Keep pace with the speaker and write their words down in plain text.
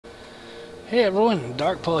Hey everyone,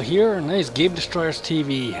 Darkpaw here, and this is Game Destroyers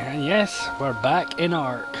TV, and yes, we're back in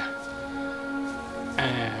Ark.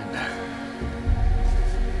 And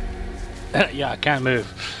yeah, I can't move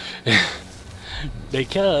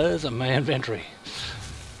because of my inventory.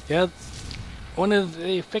 Yeah,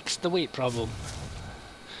 they fixed the weight problem.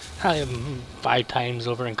 I am 5 times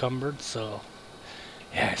over encumbered, so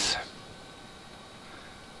yes.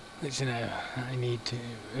 You know, I need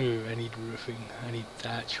roofing, I need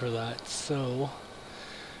thatch for that, so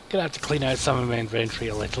gonna have to clean out some of my inventory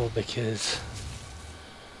a little because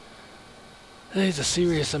there's a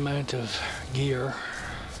serious amount of gear.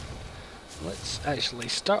 Let's actually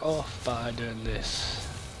start off by doing this.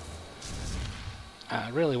 I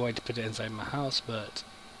really wanted to put it inside my house, but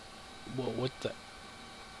what would the...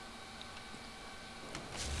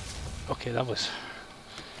 Okay, that was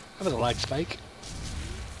a lag spike.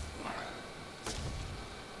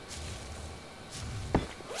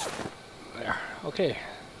 There, okay.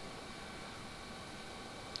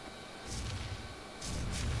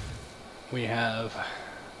 We have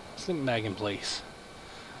sleeping bag in place.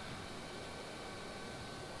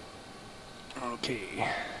 Okay.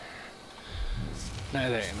 Now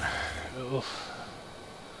then, oof.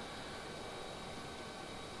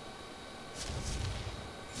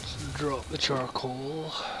 Let's drop the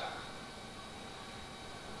charcoal.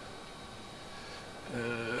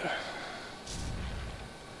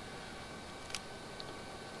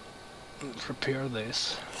 Let's repair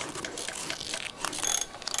this.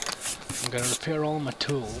 I'm going to repair all my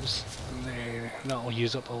tools, and that'll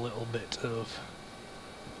use up a little bit of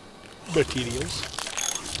materials.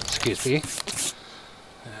 Excuse me.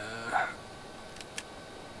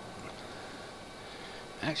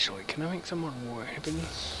 Actually, can I make some more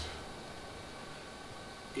weapons?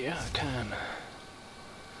 Yeah, I can.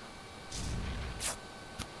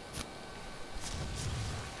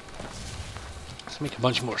 Let's make a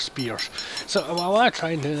bunch more spears. So while I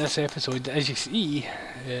try and do this episode, as you see,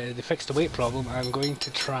 they fixed the weight problem. I'm going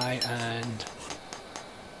to try and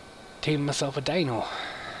tame myself a dino.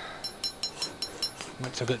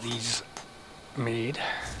 Once I've got these made.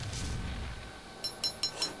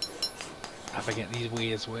 If I get these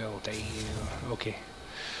way as well, damn. Okay.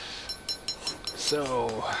 So,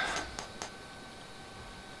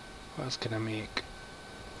 what else can I make?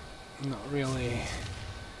 Not really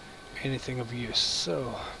anything of use.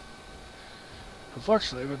 So,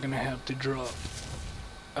 unfortunately, we're gonna have to drop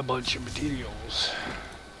a bunch of materials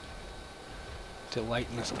to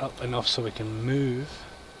lighten us up enough so we can move.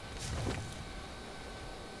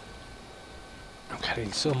 I'm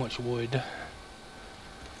carrying so much wood.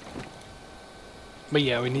 But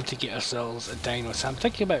yeah, we need to get ourselves a dino. So I'm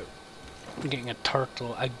thinking about getting a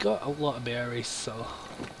turtle. I got a lot of berries, so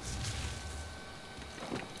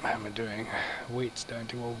how am I doing? Weight's down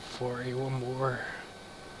to 140. One more.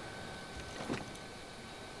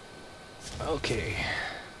 Okay.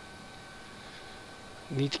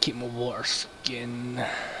 Need to keep my water skin.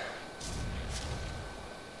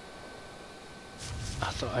 I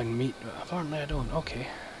thought I'd meet, but apparently I don't. Okay.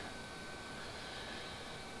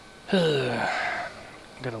 I'm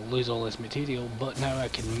gonna lose all this material, but now I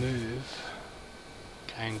can move.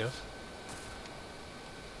 Kind of.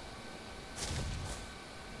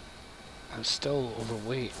 I'm still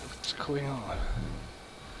overweight. What's going on?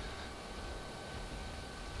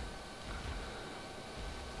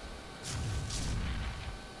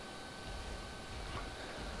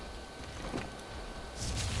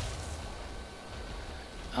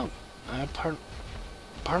 Oh, I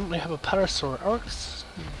apparently have a parasaur Arks.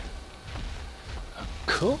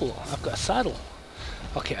 Cool, I've got a saddle.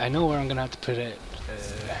 Okay, I know where I'm gonna have to put it.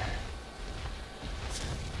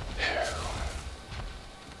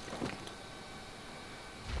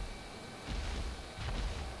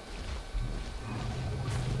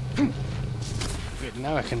 Wait,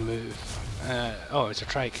 now I can move. Oh, it's a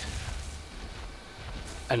trike.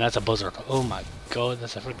 And that's a buzzard. Oh my god,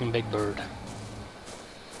 that's a freaking big bird.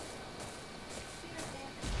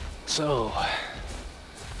 So,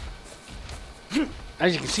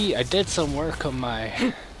 as you can see, I did some work on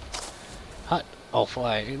my hut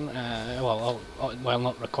offline. While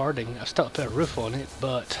not recording, I've still put a roof on it,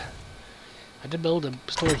 but I did build a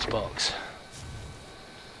storage box.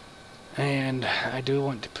 And I do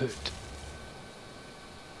want to put...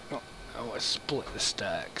 Oh, I want to split the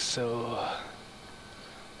stack, so...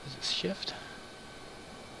 Is it shift?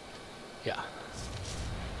 Yeah.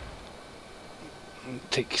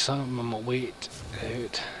 Take some of my weight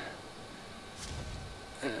out.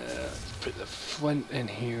 Let's put the flint in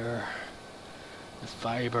here. The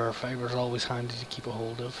fiber's always handy to keep a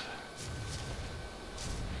hold of.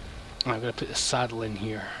 I'm going to put the saddle in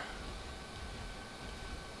here.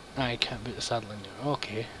 I can't put the saddle in there.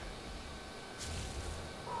 Okay.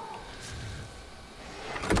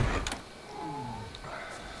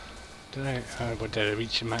 Did I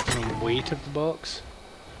reach the maximum weight of the box?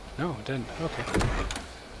 No, I didn't. Okay.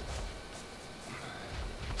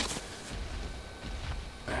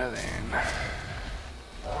 Now then.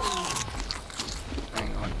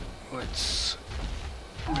 Hang on. Let's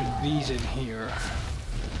put these in here.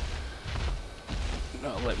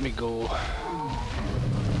 No, let me go.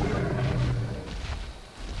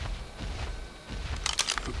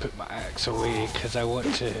 Put my axe away because I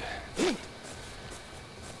want to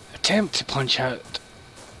attempt to punch out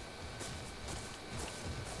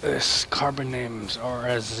this carbon names, or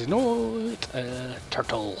as you know it, a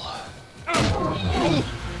turtle.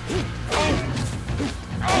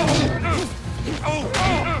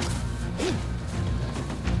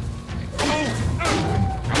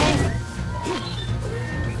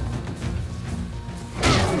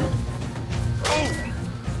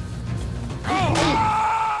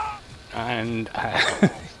 And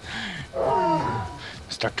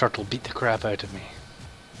Mr. Turtle beat the crap out of me.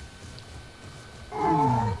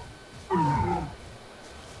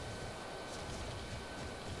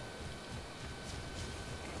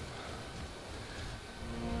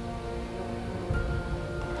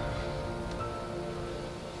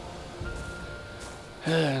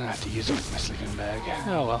 And I have to use up my sleeping bag.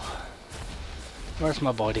 Oh well. Where's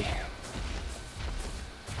my body?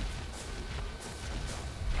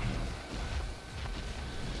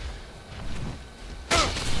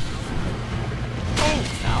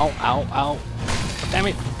 Ow, ow, ow. Damn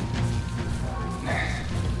it.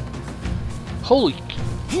 Holy.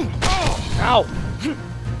 Ow.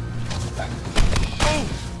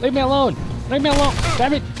 Leave me alone. Leave me alone.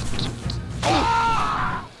 Damn it.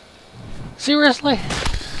 Seriously?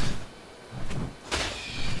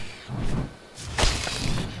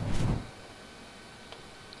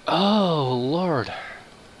 Oh, Lord.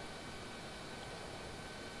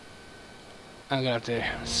 I'm gonna have to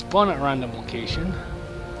spawn at a random location.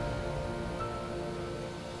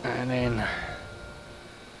 And then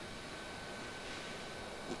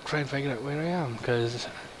try and figure out where I am, because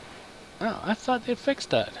I thought they'd fixed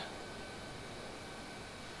that.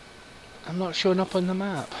 I'm not showing up on the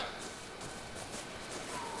map.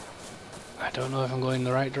 I don't know if I'm going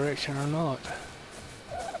the right direction or not.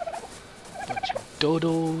 Bunch of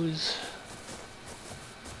dodos.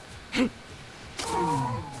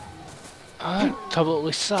 That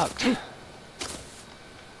totally sucked.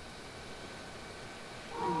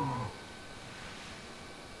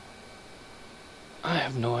 I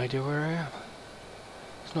have no idea where I am.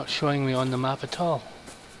 It's not showing me on the map at all.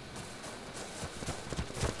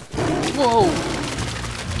 Whoa!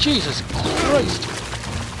 Jesus Christ!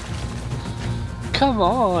 Come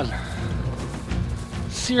on!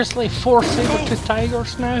 Seriously, 4 saber-toothed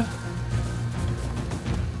tigers now?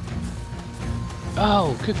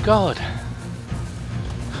 Oh, good God!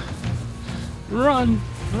 Run!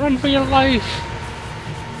 Run for your life!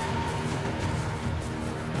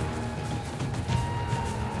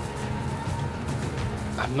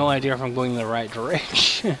 I have no idea if I'm going the right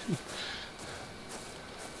direction.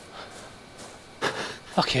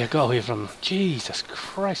 Okay, I got away from them. Jesus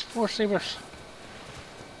Christ, 4 sabers.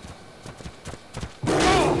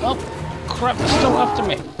 Oh, crap, they're still after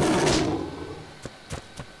me.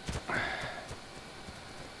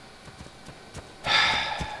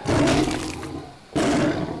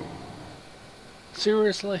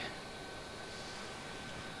 Seriously?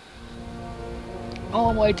 All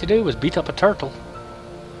I wanted to do was beat up a turtle.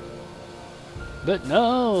 But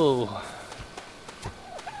no!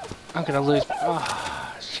 I'm gonna lose.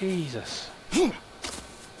 Ah, Jesus.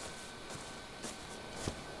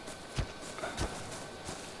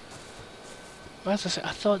 Well, as I said,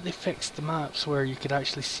 I thought they fixed the maps where you could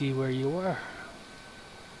actually see where you were.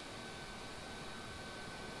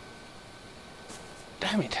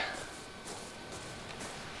 Damn it.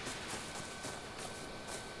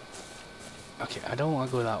 Okay, I don't want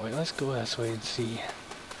to go that way. Let's go this way and see.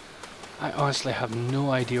 I honestly have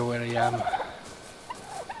no idea where I am.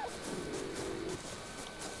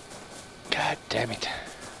 God damn it.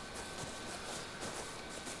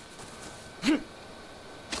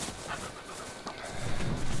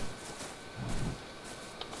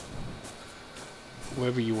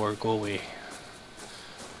 Wherever you are, go away.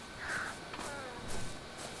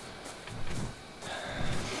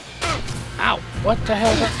 Ow! What the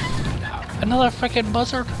hell? Another freaking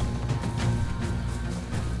buzzard?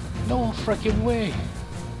 No freaking way.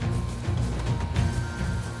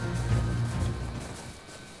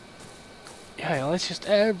 Yeah, let's just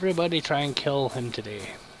everybody try and kill him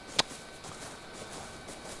today.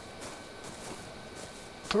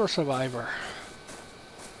 Poor survivor.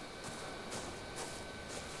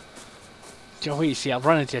 Do you know what you see? I'll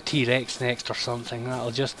run into a T-Rex next or something.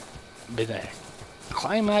 That'll just be the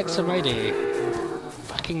climax of my day.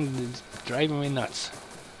 Fucking driving me nuts.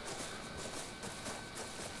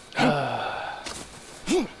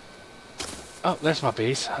 Oh, there's my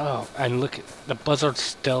base. Oh, and look, the buzzard's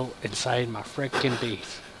still inside my freaking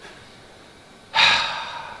base.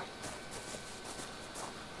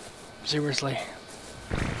 Seriously.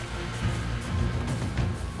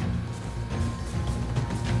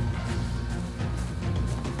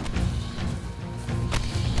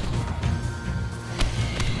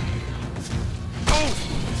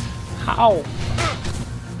 How?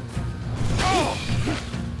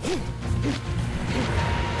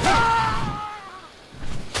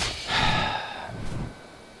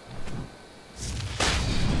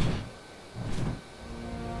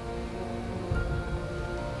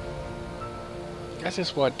 I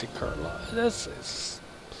just want to curl up. This is...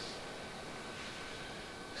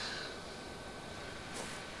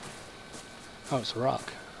 Oh, it's a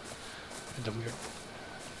rock. And a weird...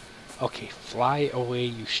 Okay, fly away,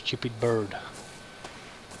 you stupid bird.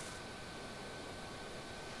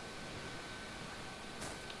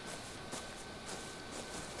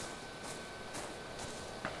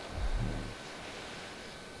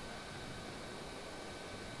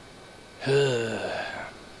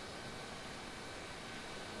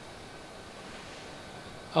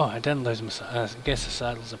 Oh, I didn't lose my saddle. I guess the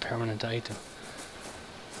saddle's a permanent item.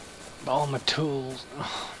 But all my tools...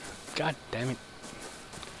 Oh, God damn it.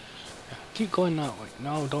 Keep going that way.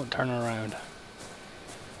 No, don't turn around.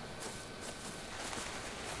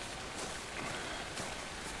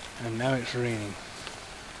 And now it's raining.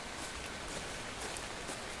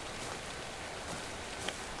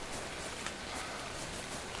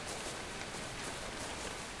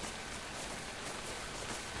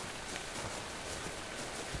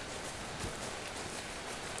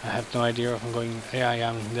 I have no idea if I'm going... Yeah, I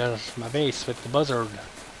am. There's my base with the buzzard.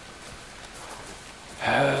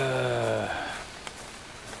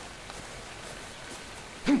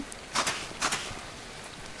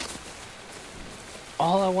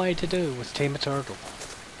 All I wanted to do was tame a turtle.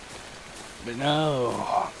 But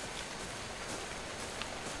no.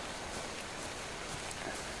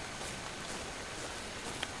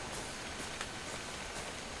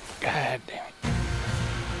 God damn it.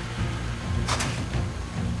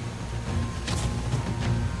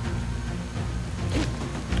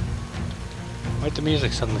 Why'd the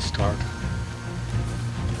music suddenly start?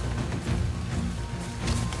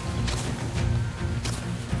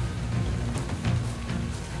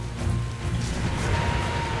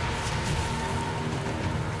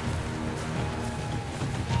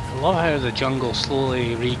 I love how the jungle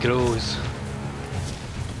slowly regrows.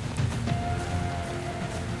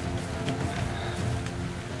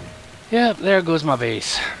 Yep, there goes my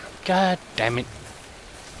base. God damn it.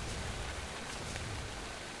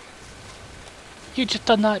 You just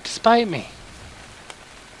done that to spite me.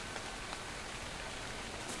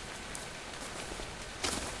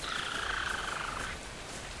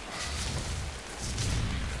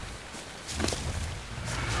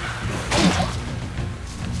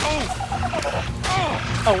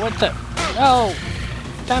 Oh, what the? No!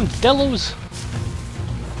 Damn dillos!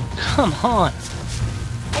 Come on!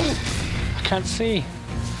 I can't see.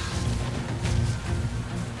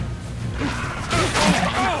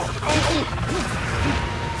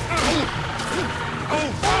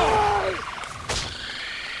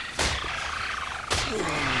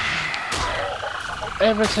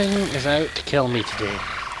 Everything is out to kill me today.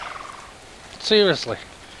 Seriously.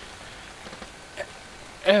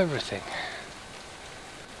 Everything.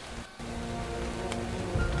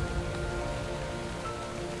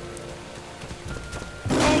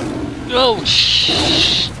 Oh,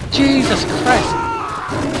 Jesus Christ.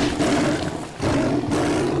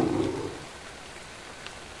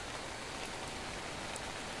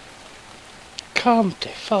 Come to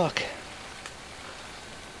fuck.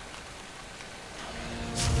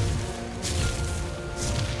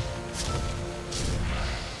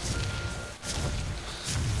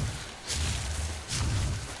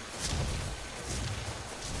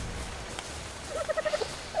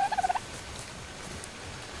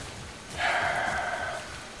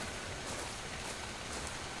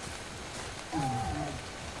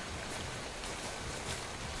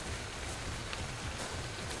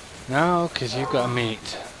 No, because you've got a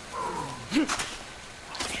mate.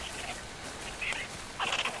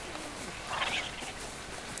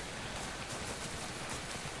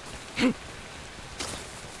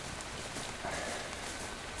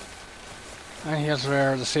 And here's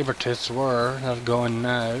where the saber-tooths were. They're going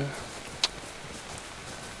now.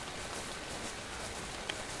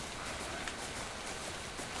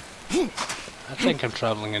 I think I'm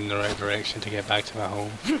travelling in the right direction to get back to my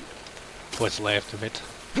home. What's left of it.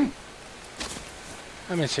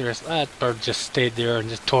 I mean, seriously, that bird just stayed there and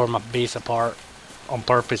just tore my base apart on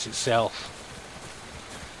purpose itself.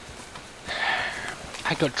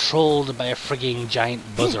 I got trolled by a frigging giant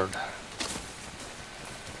buzzard.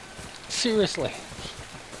 Seriously.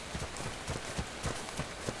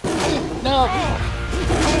 No!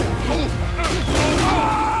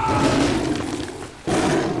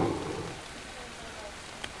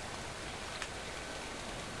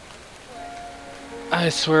 I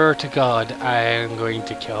swear to God, I am going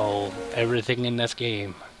to kill everything in this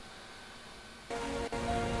game.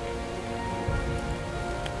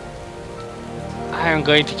 I am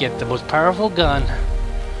going to get the most powerful gun.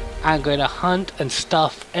 I'm going to hunt and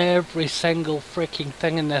stuff every single freaking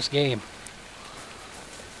thing in this game.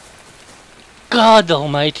 God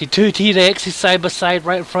almighty, 2 T-Rexes side by side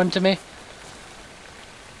right in front of me.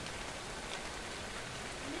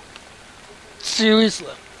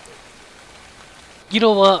 Seriously. You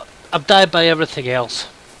know what? I've died by everything else.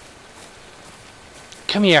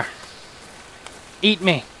 Come here. Eat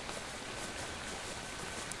me.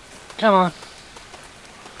 Come on.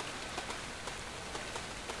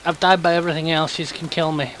 I've died by everything else. You can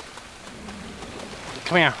kill me.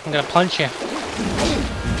 Come here. I'm gonna punch you.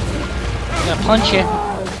 I'm gonna punch you.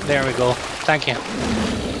 There we go. Thank you.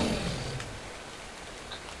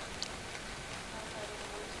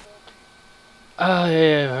 Oh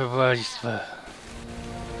yeah, everybody's...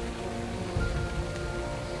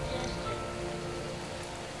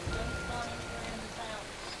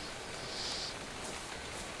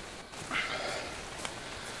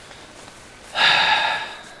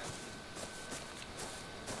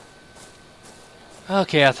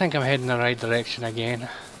 Okay, I think I'm heading in the right direction again.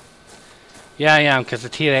 Yeah, I am, because the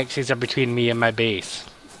T-Rexes are between me and my base.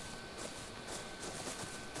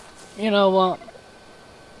 You know what?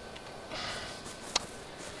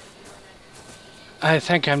 I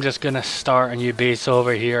think I'm just gonna start a new base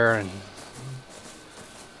over here and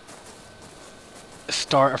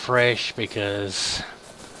start afresh, because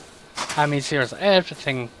I mean seriously,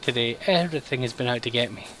 everything today, everything has been out to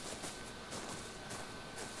get me.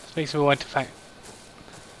 This makes me want to find...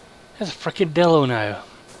 There's a frickin' dillo now.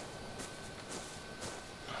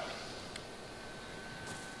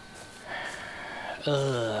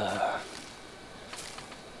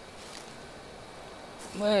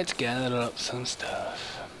 Let's gather up some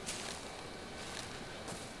stuff.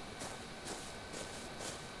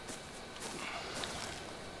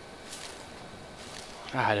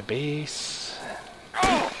 I had a base.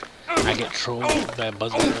 I get trolled by a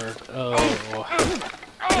buzzard. Oh.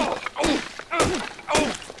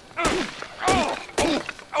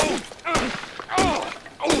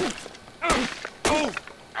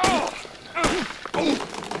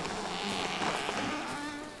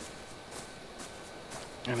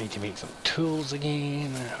 I need to make some tools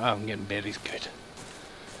again. Oh, I'm getting berries, good.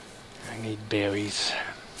 I need berries.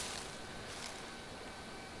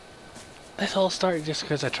 This all started just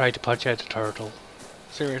because I tried to punch out a turtle.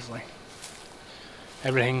 Seriously.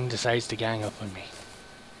 Everything decides to gang up on me.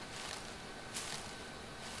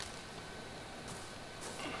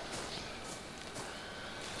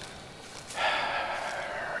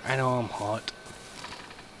 I know I'm hot.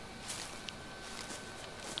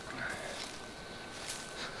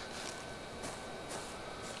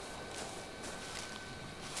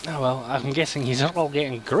 Oh well, I'm guessing he's all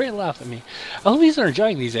getting a great laugh at me. I hope he's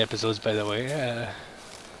enjoying these episodes, by the way.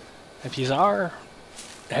 If you are,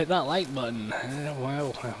 hit that like button.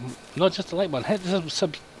 Well, not just the like button, hit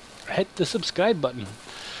the subscribe button.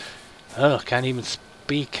 Oh, can't even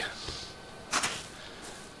speak.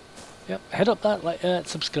 Yep, hit up that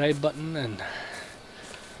subscribe button and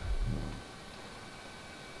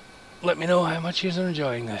let me know how much you're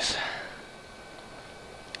enjoying this.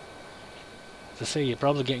 To say, you're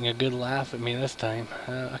probably getting a good laugh at me this time.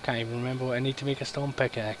 I can't even remember what I need to make a stone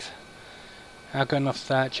pickaxe. I've got enough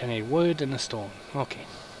thatch, I need wood and a stone. Okay.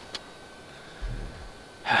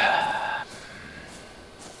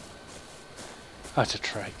 That's a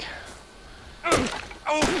trike.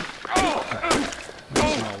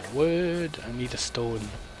 Some more wood, I need a stone.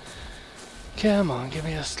 Come on, give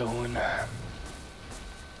me a stone.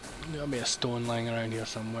 There'll be a stone lying around here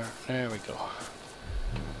somewhere. There we go.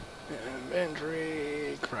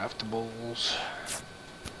 Inventory, craftables,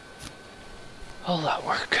 all that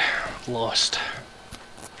work lost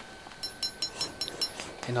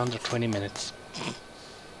in under 20 minutes.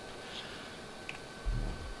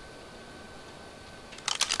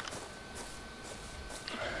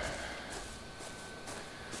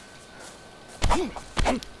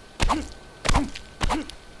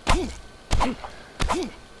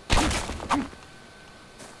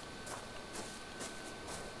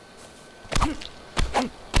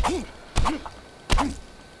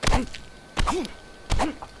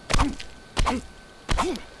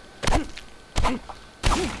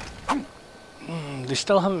 They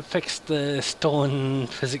still haven't fixed the stone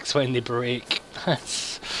physics when they break.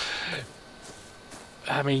 That's...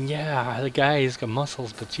 I mean, yeah, the guy's got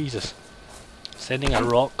muscles, but Jesus. Sending a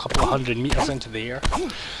rock a couple of 100 meters into the air.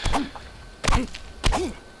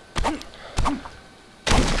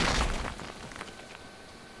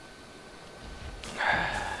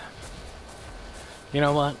 You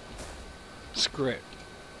know what? Screw it.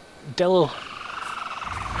 Dillo.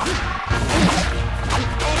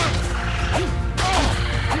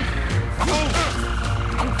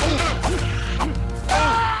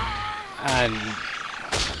 And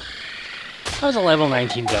that was a level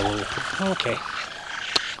 19 Dillo. Okay.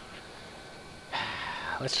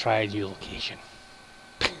 Let's try a new location.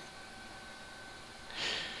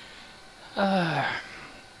 I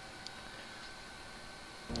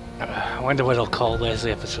wonder what I'll call this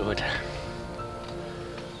episode.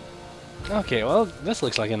 Okay, well, this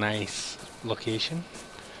looks like a nice location.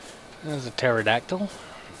 There's a pterodactyl.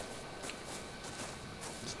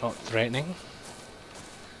 It's not threatening.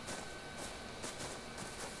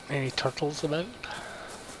 Any turtles about?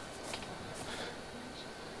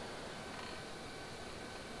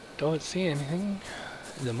 Don't see anything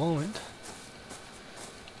at the moment.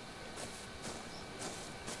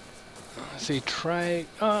 See, try.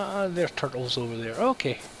 There's turtles over there.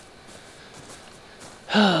 Okay.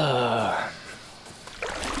 I'm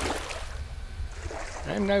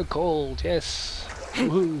now cold. Yes.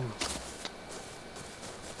 Woohoo.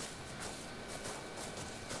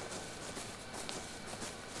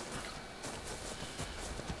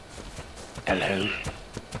 Hello.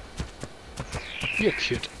 You're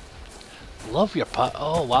cute. Love your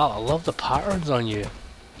oh wow, I love the patterns on you.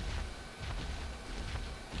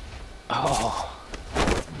 Oh.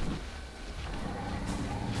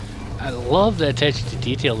 I love the attention to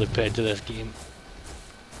detail they put into this game.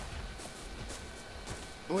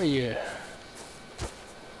 Where are you?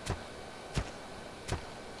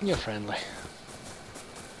 You're friendly.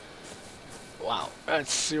 Wow,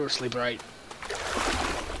 that's seriously bright.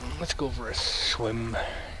 Let's go for a swim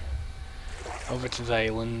over to the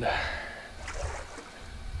island.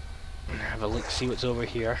 Have a look, see what's over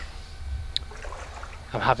here.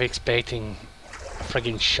 I'm half expecting a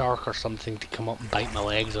friggin' shark or something to come up and bite my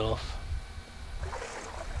legs off.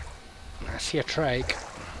 I see a trike.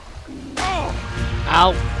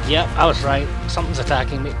 Ow! Yep, I was right. Something's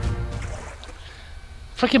attacking me.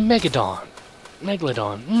 Friggin'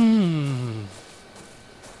 Megalodon. Mmm.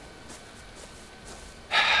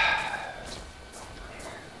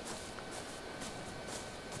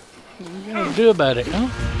 What are you gonna do about it, huh?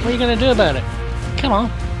 What are you gonna do about it? Come on.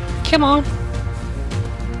 Come on.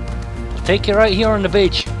 I'll take you right here on the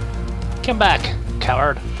beach. Come back,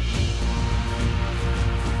 coward.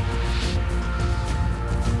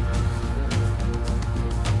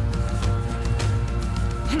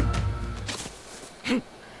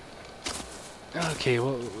 Okay,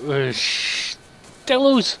 well,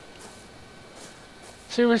 Dillos?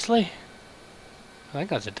 Seriously? I think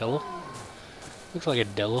that's a Dillo. Looks like a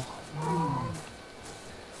Dillo.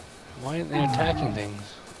 Why aren't they attacking things?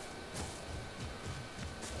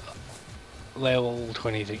 Level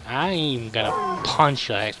 23. I'm gonna punch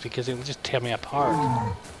that because it will just tear me apart.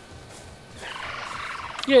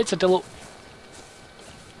 Yeah, it's a Dillo.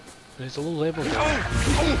 There's a low level there.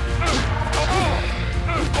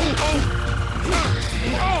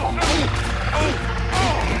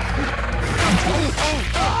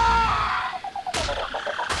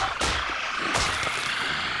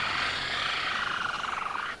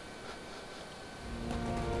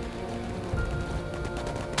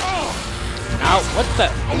 Ow, what the?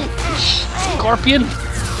 Scorpion?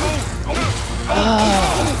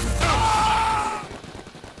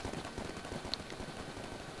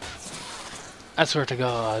 I swear to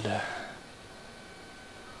God.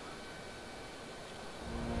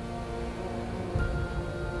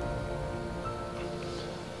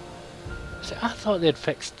 See, I thought they'd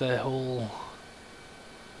fixed the whole...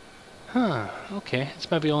 Huh, okay. It's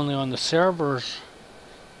maybe only on the servers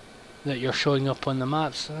that you're showing up on the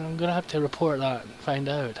maps. I'm gonna have to report that and find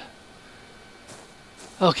out.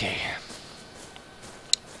 Okay.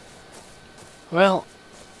 Well,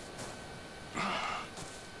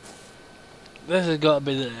 this has got to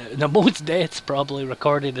be the most deaths probably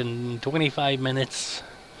recorded in 25 minutes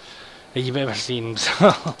that you've ever seen.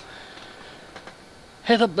 So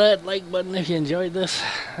hit up that like button if you enjoyed this,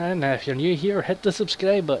 and if you're new here, hit the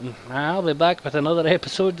subscribe button. I'll be back with another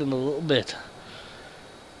episode in a little bit.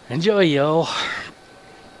 Enjoy, y'all.